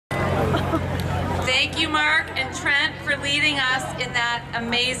Thank you, Mark and Trent, for leading us in that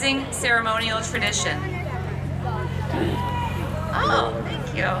amazing ceremonial tradition. Oh,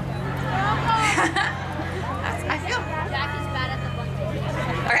 thank you. I feel... Jackie's bad at the bunting.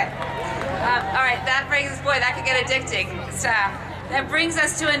 Okay. All right, that brings us, boy, that could get addicting. That brings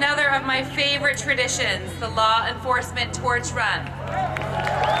us to another of my favorite traditions, the law enforcement torch run.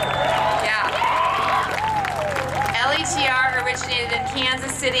 Yeah. LETR originated in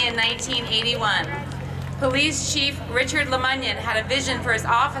Kansas City in 1981. Police Chief Richard LeMunyon had a vision for his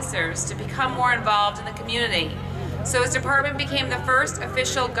officers to become more involved in the community. So his department became the first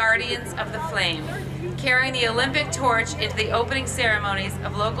official guardians of the flame, carrying the Olympic torch into the opening ceremonies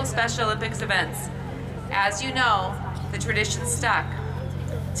of local Special Olympics events. As you know, the tradition stuck.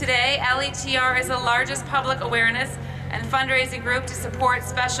 Today, LETR is the largest public awareness and fundraising group to support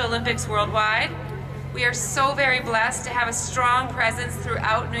Special Olympics worldwide. We are so very blessed to have a strong presence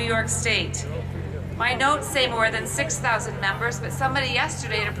throughout New York State. My notes say more than 6,000 members, but somebody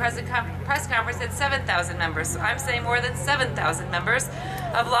yesterday at a press conference said 7,000 members, so I'm saying more than 7,000 members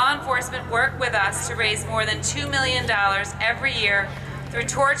of law enforcement work with us to raise more than $2 million every year through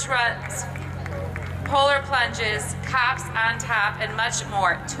torch runs, polar plunges, cops on top, and much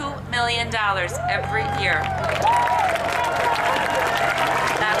more. $2 million every year.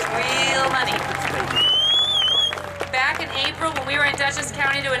 That's real money. Back in April, when we were in Dutchess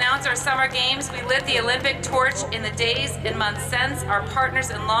County to announce our summer games, we lit the Olympic torch in the days and months since. Our partners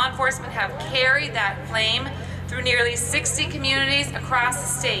in law enforcement have carried that flame through nearly 60 communities across the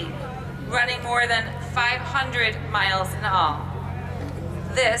state, running more than 500 miles in all.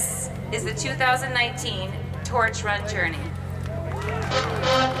 This is the 2019 Torch Run Journey.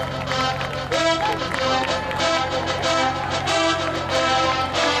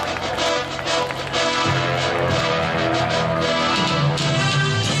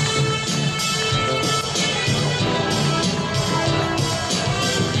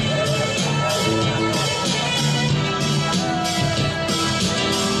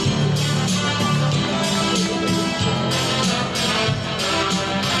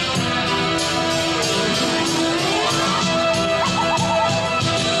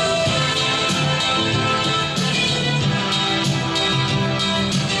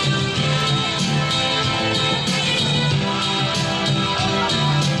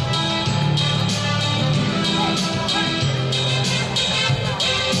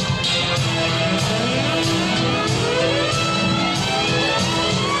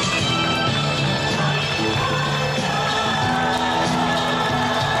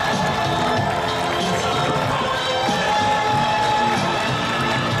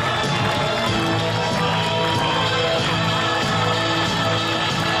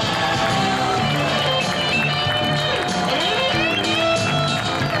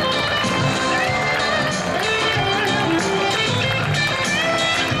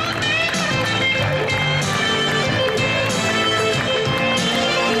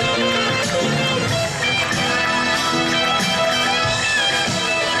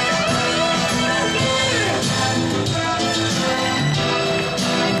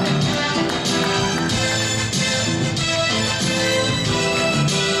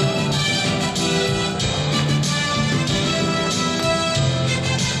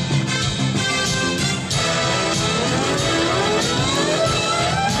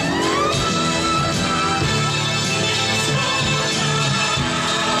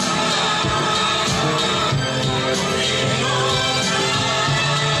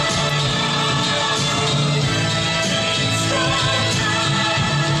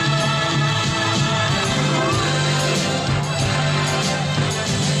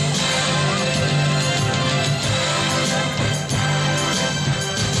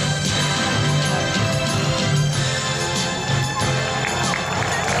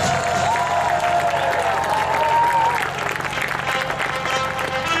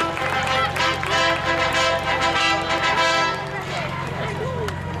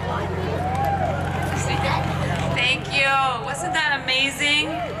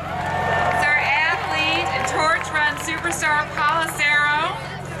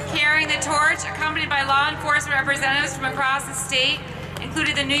 Representatives from across the state,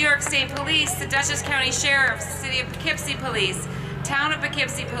 including the New York State Police, the Dutchess County Sheriff's, City of Poughkeepsie Police, Town of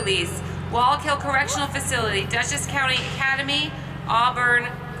Poughkeepsie Police, Wallkill Correctional Facility, Dutchess County Academy, Auburn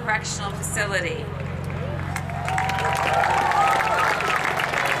Correctional Facility.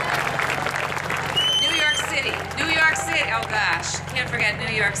 New York City, oh gosh, can't forget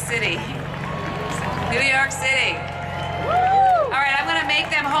New York City. New York City. All right, I'm gonna make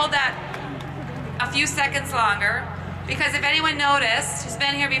them hold that a few seconds longer Because if anyone noticed, who's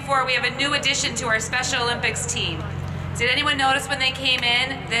been here before, we have a new addition to our Special Olympics team. Did anyone notice when they came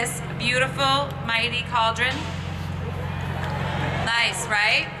in, this beautiful, mighty cauldron? Nice,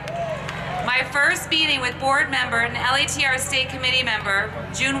 right? My first meeting with board member and LATR state committee member,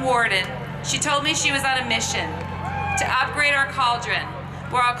 June Warden, she told me she was on a mission to upgrade our cauldron.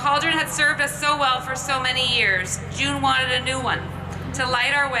 Where our cauldron had served us so well for so many years, June wanted a new one to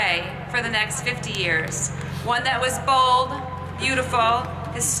light our way for the next 50 years. One that was bold, beautiful,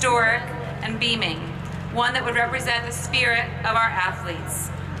 historic, and beaming. One that would represent the spirit of our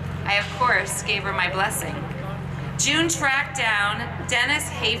athletes. I, of course, gave her my blessing. June tracked down Dennis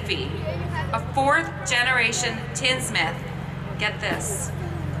Hafey, a fourth-generation tinsmith. Get this.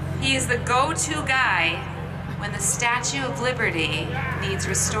 He is the go-to guy when the Statue of Liberty needs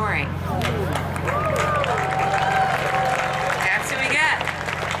restoring. That's who we get.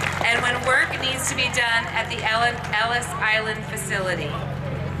 And when work needs to be done at the Ellis Island facility.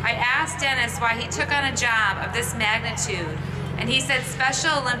 I asked Dennis why he took on a job of this magnitude, and he said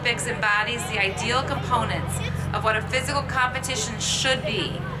Special Olympics embodies the ideal components of what a physical competition should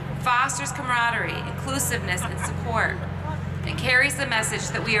be, fosters camaraderie, inclusiveness, and support, and carries the message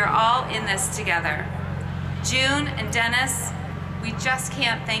that we are all in this together. June and Dennis, we just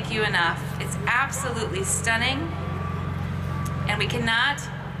can't thank you enough. It's absolutely stunning, and we cannot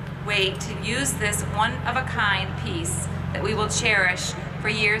wait to use this one-of-a-kind piece that we will cherish for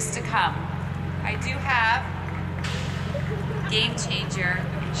years to come. I do have game changer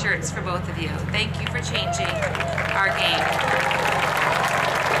shirts for both of you. Thank you for changing our game.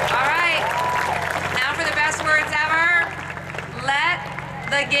 All right, now for the best words ever. Let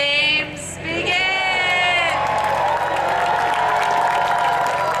the games begin.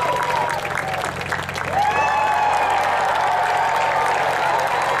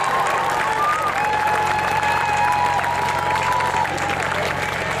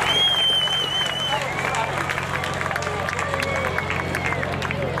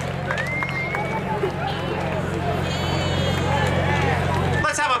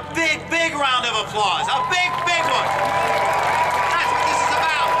 Big round of applause. A big one. That's what this is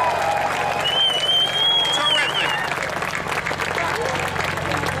about. Terrific.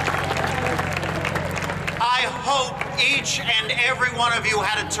 I hope each and every one of you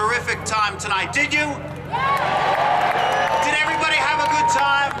had a terrific time tonight. Did you? Did everybody have a good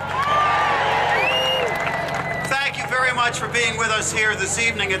time? Thank you very much for being with us here this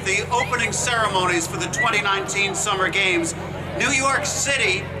evening at the opening ceremonies for the 2019 Summer Games. New York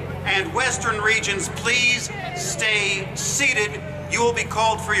City and Western regions, please stay seated. You will be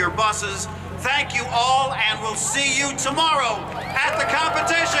called for your buses. Thank you all, and we'll see you tomorrow at the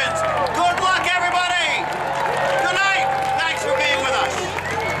competitions. Good luck, everybody!